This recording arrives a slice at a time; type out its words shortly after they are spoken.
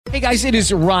Hey guys, it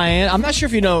is Ryan. I'm not sure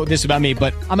if you know this about me,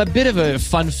 but I'm a bit of a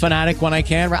fun fanatic when I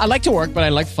can. I like to work, but I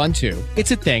like fun too.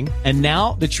 It's a thing. And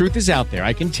now the truth is out there.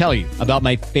 I can tell you about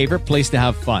my favorite place to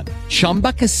have fun.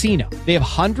 Chumba Casino. They have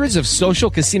hundreds of social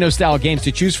casino style games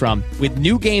to choose from with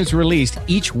new games released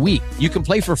each week. You can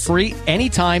play for free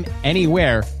anytime,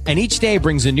 anywhere. And each day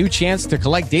brings a new chance to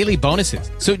collect daily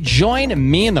bonuses. So join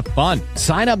me in the fun.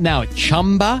 Sign up now at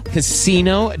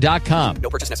ChumbaCasino.com. No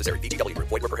purchase necessary. VGW.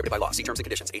 Void where prohibited by law. See terms and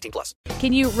conditions. 18+.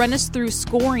 Can you run us through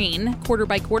scoring quarter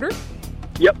by quarter?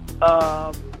 Yep.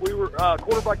 We were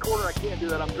quarter by quarter. I can't do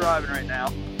that. I'm driving right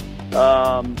now.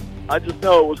 I just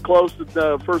know it was close at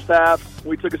the first half.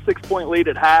 We took a 6-point lead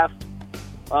at half.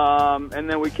 And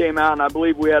then we came out, and I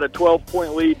believe we had a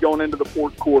 12-point lead going into the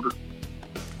fourth quarter.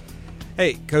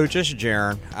 Hey, Coach, this is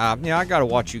Jaron. I got to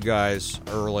watch you guys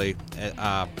early,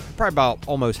 probably about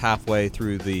almost halfway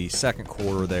through the second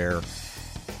quarter there.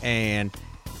 And,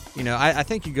 I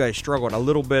think you guys struggled a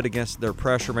little bit against their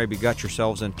pressure, maybe got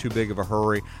yourselves in too big of a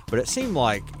hurry. But it seemed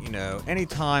like, any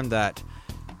time that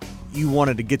you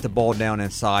wanted to get the ball down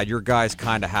inside, your guys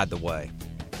kind of had the way.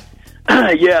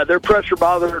 Yeah, their pressure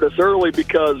bothered us early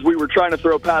because we were trying to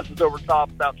throw passes over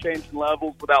top without changing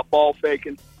levels, without ball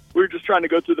faking. We were just trying to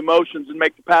go through the motions and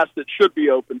make the pass that should be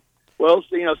open. Well,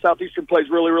 Southeastern plays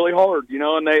really, really hard,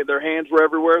 and their hands were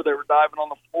everywhere. They were diving on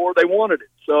the floor. They wanted it.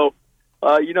 So,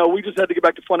 we just had to get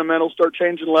back to fundamentals, start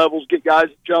changing levels, get guys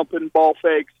jumping, ball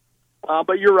fakes.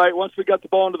 But you're right. Once we got the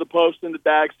ball into the post, into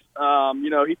Dax,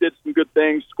 he did some good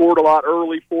things, scored a lot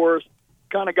early for us,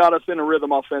 kind of got us in a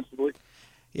rhythm offensively.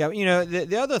 Yeah,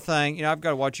 the other thing, I've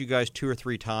got to watch you guys 2 or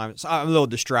 3 times. I'm a little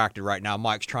distracted right now.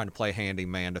 Mike's trying to play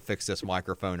handyman to fix this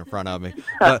microphone in front of me.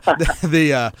 But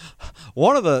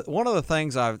one of the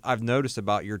things I've noticed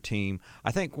about your team,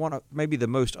 I think maybe the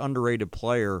most underrated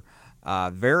player,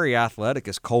 very athletic,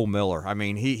 is Cole Miller. I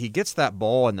mean, he gets that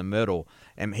ball in the middle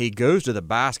and he goes to the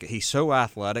basket. He's so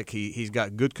athletic. He's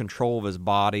got good control of his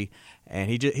body, and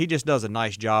he just does a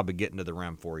nice job of getting to the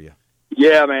rim for you.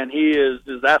 Yeah, man, he is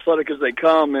as athletic as they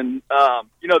come. And,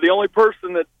 the only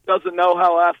person that doesn't know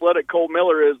how athletic Cole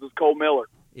Miller is Cole Miller.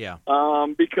 Yeah.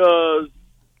 Because,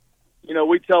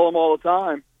 we tell him all the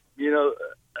time,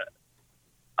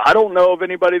 I don't know of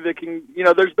anybody that can,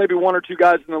 there's maybe 1 or 2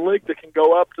 guys in the league that can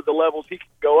go up to the levels he can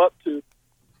go up to.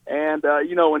 And,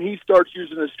 when he starts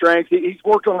using his strength, he's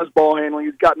worked on his ball handling.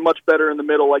 He's gotten much better in the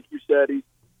middle, like you said.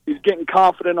 He's getting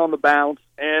confident on the bounce.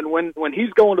 And when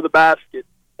he's going to the basket,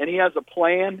 and he has a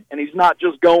plan, and he's not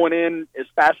just going in as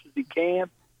fast as he can,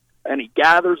 and he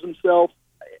gathers himself,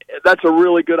 that's a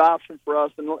really good option for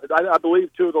us. And I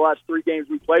believe 2 of the last 3 games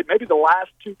we played, maybe the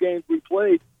last 2 games we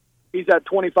played, he's at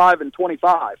 25 and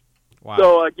 25. Wow.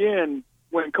 So, again,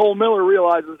 when Cole Miller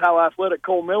realizes how athletic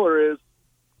Cole Miller is,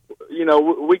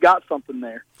 we got something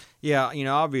there. Yeah,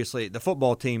 obviously the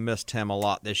football team missed him a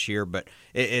lot this year, but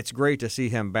it's great to see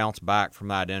him bounce back from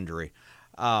that injury.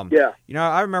 Yeah.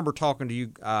 I remember talking to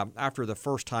you after the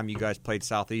first time you guys played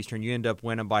Southeastern. You ended up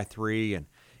winning by 3, and,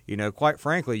 quite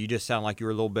frankly, you just sound like you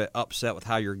were a little bit upset with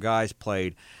how your guys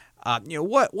played.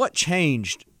 What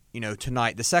changed,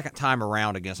 tonight, the second time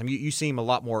around against them? You seem a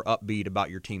lot more upbeat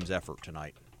about your team's effort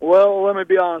tonight. Well, let me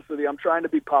be honest with you. I'm trying to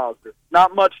be positive.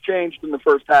 Not much changed in the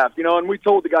first half, and we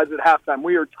told the guys at halftime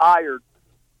we are tired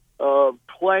of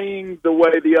playing the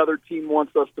way the other team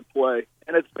wants us to play,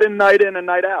 and it's been night in and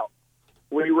night out.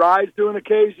 We rise to an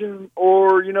occasion,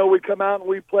 or, we come out and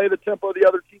we play the tempo the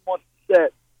other team wants to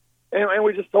set. And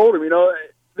we just told them,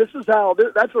 this is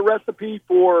that's a recipe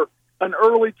for an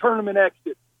early tournament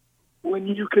exit, when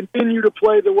you continue to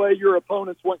play the way your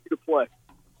opponents want you to play.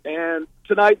 And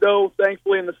tonight, though,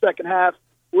 thankfully in the second half,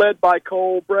 led by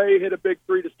Cole, Bray hit a big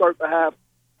 3 to start the half,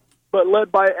 but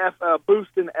led by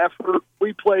boost in effort,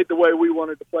 we played the way we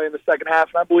wanted to play in the second half,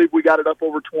 and I believe we got it up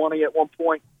over 20 at one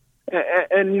point.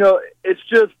 And it's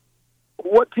just,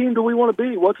 what team do we want to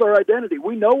be? What's our identity?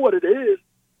 We know what it is,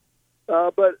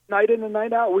 but night in and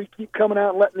night out, we keep coming out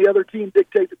and letting the other team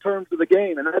dictate the terms of the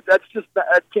game, and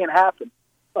that can't happen.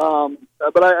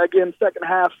 But again, second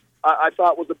half, I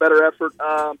thought was a better effort.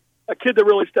 A kid that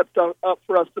really stepped up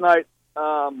for us tonight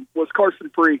was Carson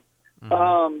Free. He's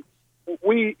a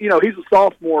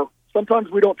sophomore.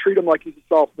 Sometimes we don't treat him like he's a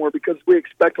sophomore because we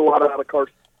expect a lot out of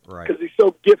Carson. Right. Because he's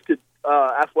so gifted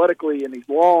athletically, and he's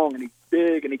long, and he's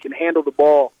big, and he can handle the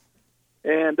ball.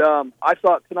 And I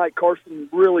thought tonight Carson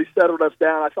really settled us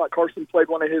down. I thought Carson played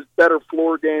one of his better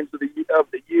floor games of the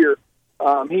year.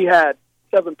 He had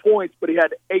 7 points, but he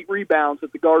had 8 rebounds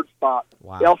at the guard spot.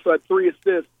 Wow. He also had 3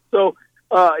 assists. So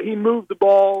he moved the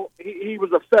ball. He was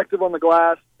effective on the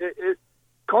glass.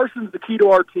 Carson's the key to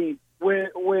our team.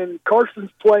 When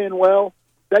Carson's playing well,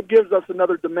 that gives us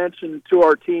another dimension to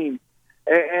our team.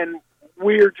 And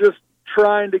we are just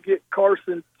trying to get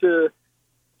Carson to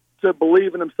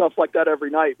believe in himself like that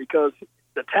every night, because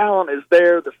the talent is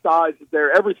there, the size is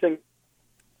there, everything.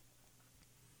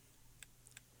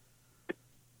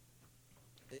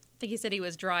 I think he said he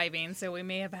was driving, so we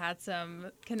may have had some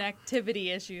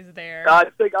connectivity issues there. I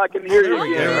think I can hear you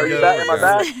again. Are you back? Am I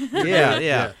back?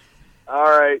 Yeah.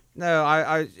 All right. No,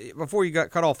 I before you got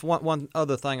cut off, one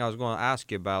other thing I was going to ask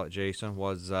you about, Jason,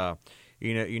 was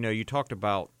you talked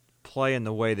about playing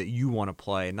the way that you want to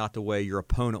play and not the way your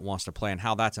opponent wants to play, and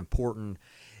how that's important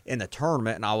in the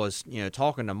tournament. And I was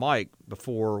talking to Mike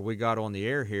before we got on the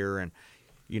air here, and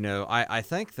I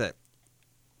think that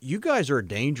you guys are a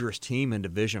dangerous team in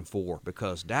Division IV,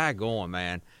 because daggone,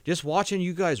 man, just watching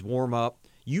you guys warm up,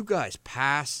 you guys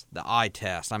pass the eye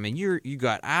test. I mean, you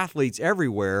got athletes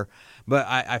everywhere, but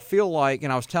I feel like,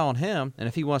 and I was telling him, and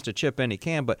if he wants to chip in, he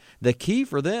can, but the key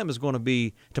for them is going to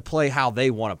be to play how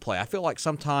they want to play. I feel like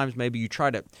sometimes maybe you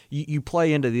try to you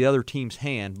play into the other team's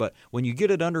hand, but when you get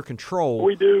it under control,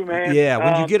 we do, man. Yeah,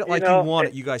 when you get it like you want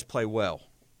it, you guys play well.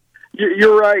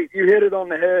 You're right. You hit it on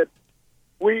the head.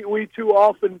 We too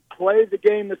often play the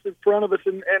game that's in front of us,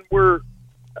 and we're,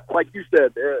 like you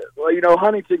said,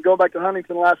 Huntington, going back to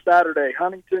Huntington last Saturday,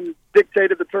 Huntington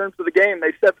dictated the terms of the game.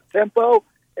 They set the tempo,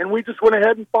 and we just went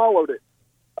ahead and followed it.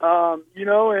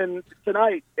 And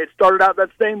tonight it started out that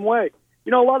same way.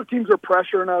 A lot of teams are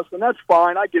pressuring us, and that's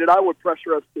fine. I get it. I would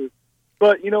pressure us too.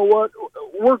 But you know what?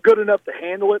 We're good enough to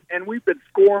handle it, and we've been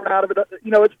scoring out of it.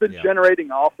 It's been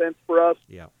generating offense for us.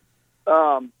 Yeah.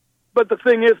 But the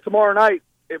thing is, tomorrow night,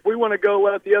 if we want to go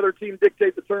let the other team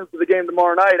dictate the terms of the game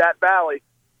tomorrow night at Valley,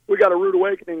 we got a rude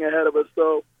awakening ahead of us.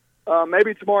 So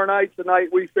maybe tomorrow night's the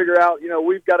night we figure out,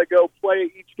 we've got to go play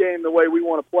each game the way we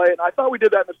want to play it. And I thought we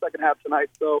did that in the second half tonight.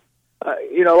 So,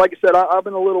 like I said, I'm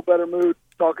in a little better mood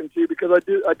talking to you, because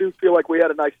I do feel like we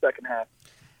had a nice second half.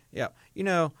 Yeah.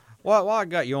 While I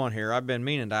got you on here, I've been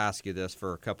meaning to ask you this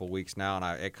for a couple of weeks now,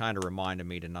 and it kind of reminded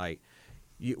me tonight.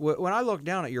 When I look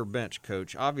down at your bench,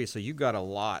 Coach, obviously you got a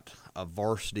lot of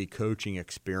varsity coaching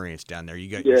experience down there.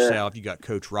 You got yourself, you got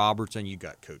Coach Robertson, you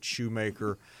got Coach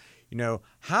Shoemaker.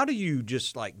 How do you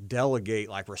just delegate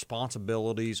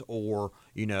responsibilities, or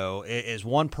is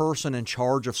one person in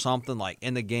charge of something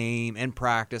in the game, in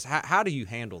practice? How do you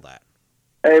handle that?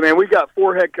 Hey man, we got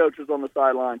 4 head coaches on the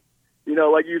sideline.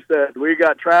 Like you said, we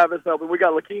got Travis helping. We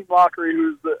got Lakeem Lockery,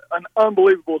 who's an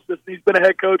unbelievable assistant. He's been a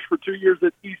head coach for 2 years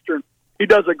at Eastern. He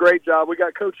does a great job. We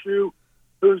got Coach Shu,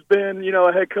 who's been,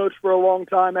 a head coach for a long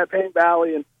time at Paint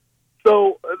Valley. And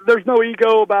so there's no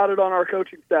ego about it on our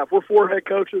coaching staff. We're 4 head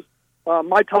coaches.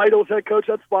 My title is head coach.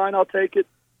 That's fine. I'll take it.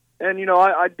 And,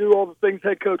 I do all the things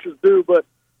head coaches do. But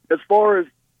as far as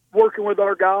working with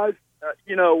our guys,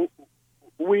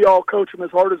 we all coach them as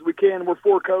hard as we can. We're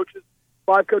 4 coaches.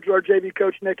 5 coaches. Our JV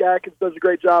coach, Nick Atkins, does a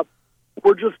great job.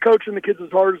 We're just coaching the kids as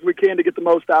hard as we can to get the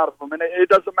most out of them. And it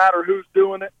doesn't matter who's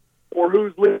doing it or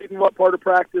who's leading what part of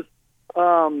practice.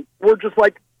 We're just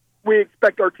like we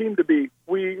expect our team to be.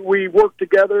 We work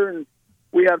together, and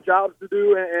we have jobs to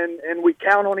do, and we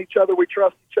count on each other. We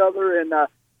trust each other, and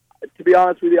to be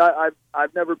honest with you,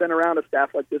 I've never been around a staff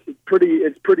like this. It's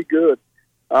pretty good,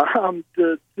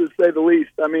 to say the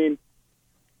least. I mean,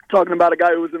 talking about a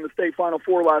guy who was in the state Final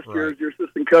Four last year as your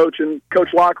assistant coach, and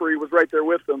Coach Lockery was right there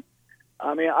with him.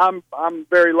 I mean, I'm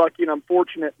very lucky and I'm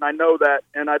fortunate, and I know that,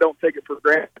 and I don't take it for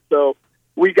granted. So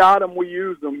we got them, we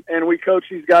use them, and we coach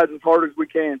these guys as hard as we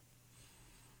can.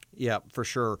 Yeah, for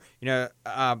sure.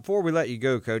 Before we let you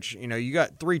go, Coach, you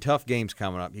got 3 tough games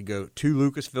coming up. You go to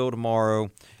Lucasville tomorrow.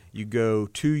 You go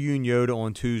to Unyota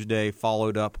on Tuesday,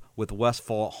 followed up with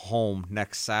Westfall at home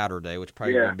next Saturday, which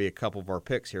probably going to be a couple of our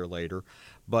picks here later.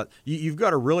 But you've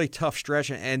got a really tough stretch,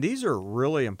 and these are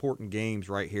really important games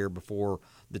right here before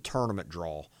the tournament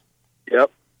draw.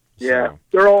 Yep. Yeah,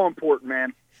 they're all important,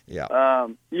 man. Yeah.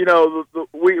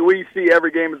 We see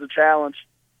every game as a challenge.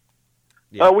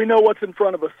 Yeah. We know what's in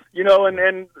front of us,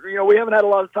 and we haven't had a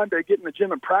lot of time to get in the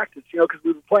gym and practice, because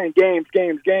we've been playing games.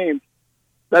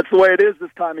 That's the way it is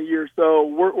this time of year. So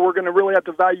we're going to really have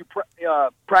to value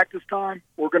practice time.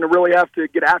 We're going to really have to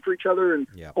get after each other and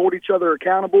hold each other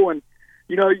accountable. And,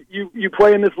 you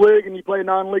play in this league and you play a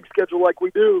non-league schedule like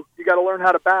we do, you got to learn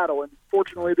how to battle. And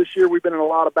fortunately this year we've been in a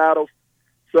lot of battles.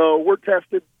 So we're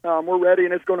tested, we're ready,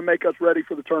 and it's going to make us ready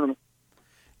for the tournament.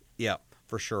 Yeah,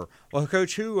 for sure. Well,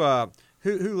 Coach, who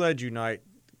led you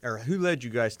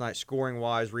guys tonight, scoring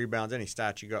wise, rebounds? Any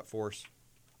stats you got for us?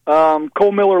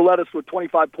 Cole Miller led us with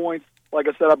 25 points. Like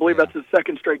I said, I believe that's his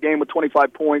second straight game with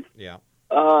 25 points. Yeah.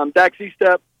 Dax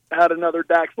Estep had another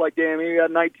Dax-like game. He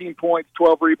had 19 points,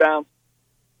 12 rebounds.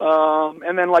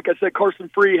 And then, like I said, Carson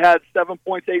Free had 7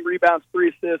 points, 8 rebounds, 3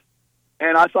 assists.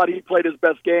 And I thought he played his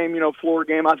best game, floor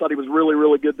game. I thought he was really,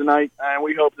 really good tonight. And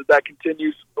we hope that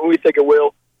continues. We think it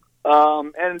will.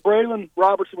 And Braylon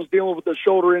Robertson was dealing with a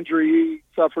shoulder injury he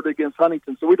suffered against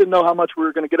Huntington. So we didn't know how much we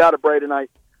were going to get out of Bray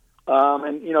tonight.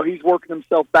 And he's working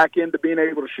himself back into being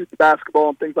able to shoot the basketball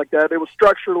and things like that. It was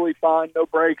structurally fine, no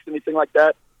breaks, anything like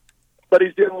that. But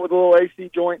he's dealing with a little AC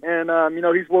joint, and,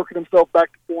 he's working himself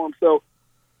back to form. So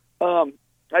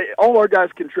all our guys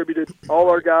contributed. All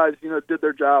our guys, did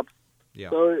their jobs. Yeah.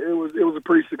 So it was a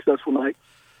pretty successful night.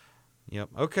 Yep.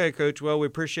 Okay, Coach. Well, we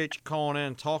appreciate you calling in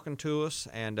and talking to us,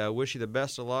 and wish you the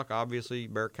best of luck. Obviously,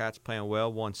 Bearcats playing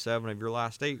well, won 7 of your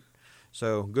last 8.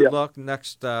 So good luck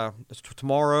next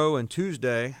tomorrow and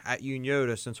Tuesday at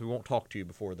Unioda, since we won't talk to you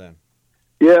before then.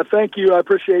 Yeah, thank you. I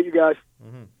appreciate you guys.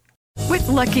 Mm-hmm. With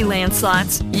Lucky Land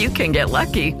Slots, you can get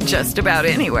lucky just about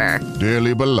anywhere.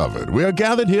 Dearly beloved, we are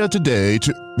gathered here today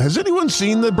to... Has anyone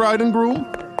seen the bride and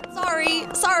groom?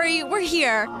 Sorry, we're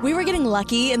here. We were getting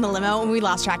lucky in the limo and we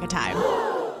lost track of time.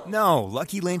 No,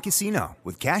 Lucky Land Casino,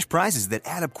 with cash prizes that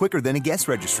add up quicker than a guest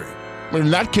registry. In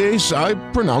that case, I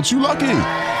pronounce you lucky.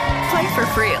 Play for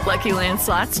free at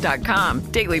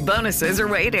LuckyLandSlots.com. Daily bonuses are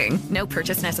waiting. No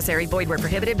purchase necessary. Void where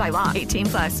prohibited by law.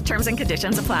 18+. Terms and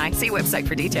conditions apply. See website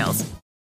for details.